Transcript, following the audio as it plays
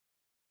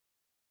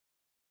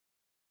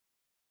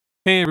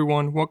Hey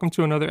everyone, welcome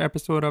to another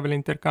episode of El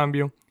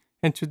Intercambio.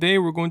 And today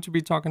we're going to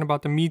be talking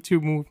about the Me Too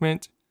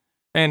movement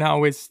and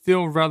how it's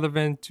still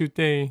relevant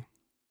today.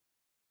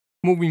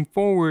 Moving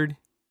forward,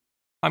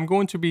 I'm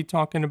going to be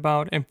talking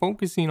about and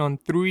focusing on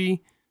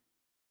three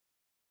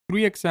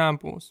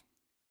examples.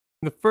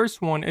 The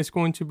first one is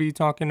going to be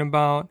talking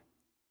about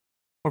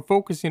or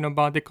focusing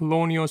about the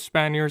colonial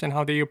Spaniards and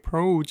how they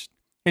approached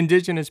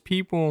indigenous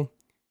people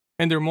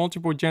and their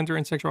multiple gender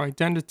and sexual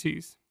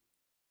identities.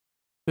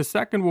 The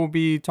second will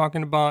be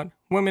talking about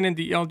women in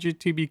the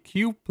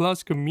LGBTQ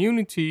plus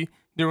community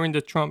during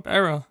the Trump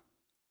era.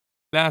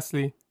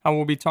 Lastly, I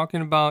will be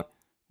talking about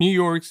New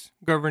York's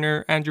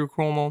Governor Andrew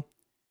Cuomo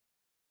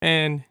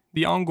and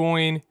the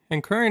ongoing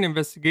and current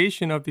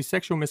investigation of the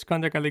sexual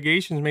misconduct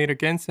allegations made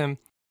against him.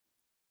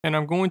 And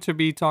I'm going to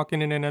be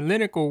talking in an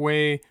analytical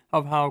way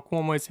of how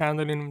Cuomo is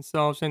handling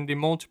himself and the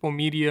multiple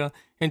media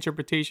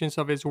interpretations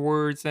of his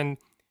words and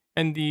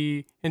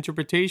the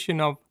interpretation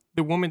of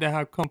the women that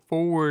have come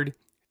forward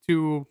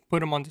to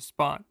put him on the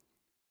spot.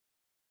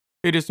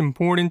 It is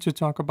important to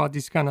talk about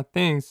these kind of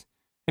things,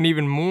 and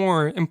even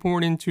more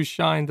important to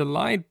shine the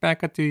light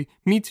back at the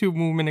Me Too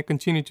movement and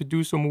continue to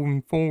do so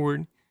moving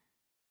forward.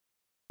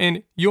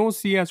 And you'll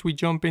see as we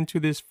jump into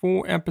this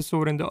full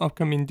episode in the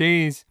upcoming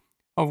days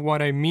of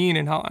what I mean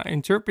and how I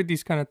interpret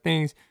these kind of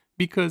things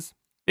because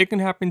it can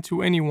happen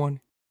to anyone.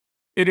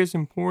 It is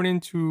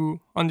important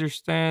to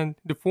understand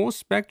the full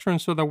spectrum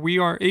so that we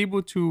are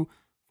able to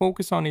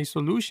focus on a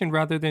solution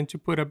rather than to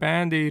put a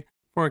band aid.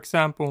 For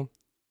example,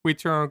 we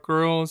tell our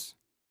girls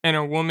and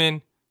our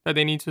women that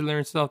they need to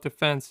learn self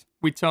defense.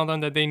 We tell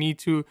them that they need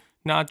to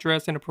not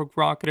dress in a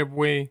provocative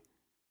way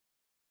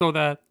so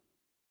that,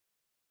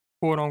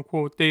 quote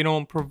unquote, they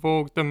don't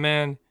provoke the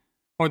men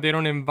or they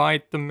don't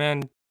invite the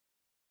men.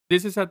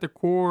 This is at the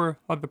core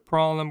of the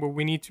problem, but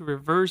we need to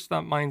reverse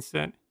that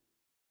mindset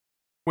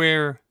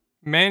where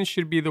men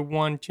should be the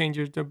one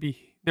changes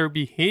their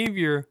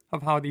behavior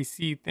of how they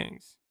see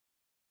things.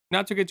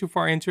 Not to get too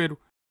far into it,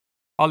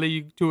 I'll let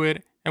you do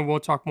it and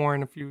we'll talk more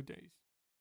in a few days.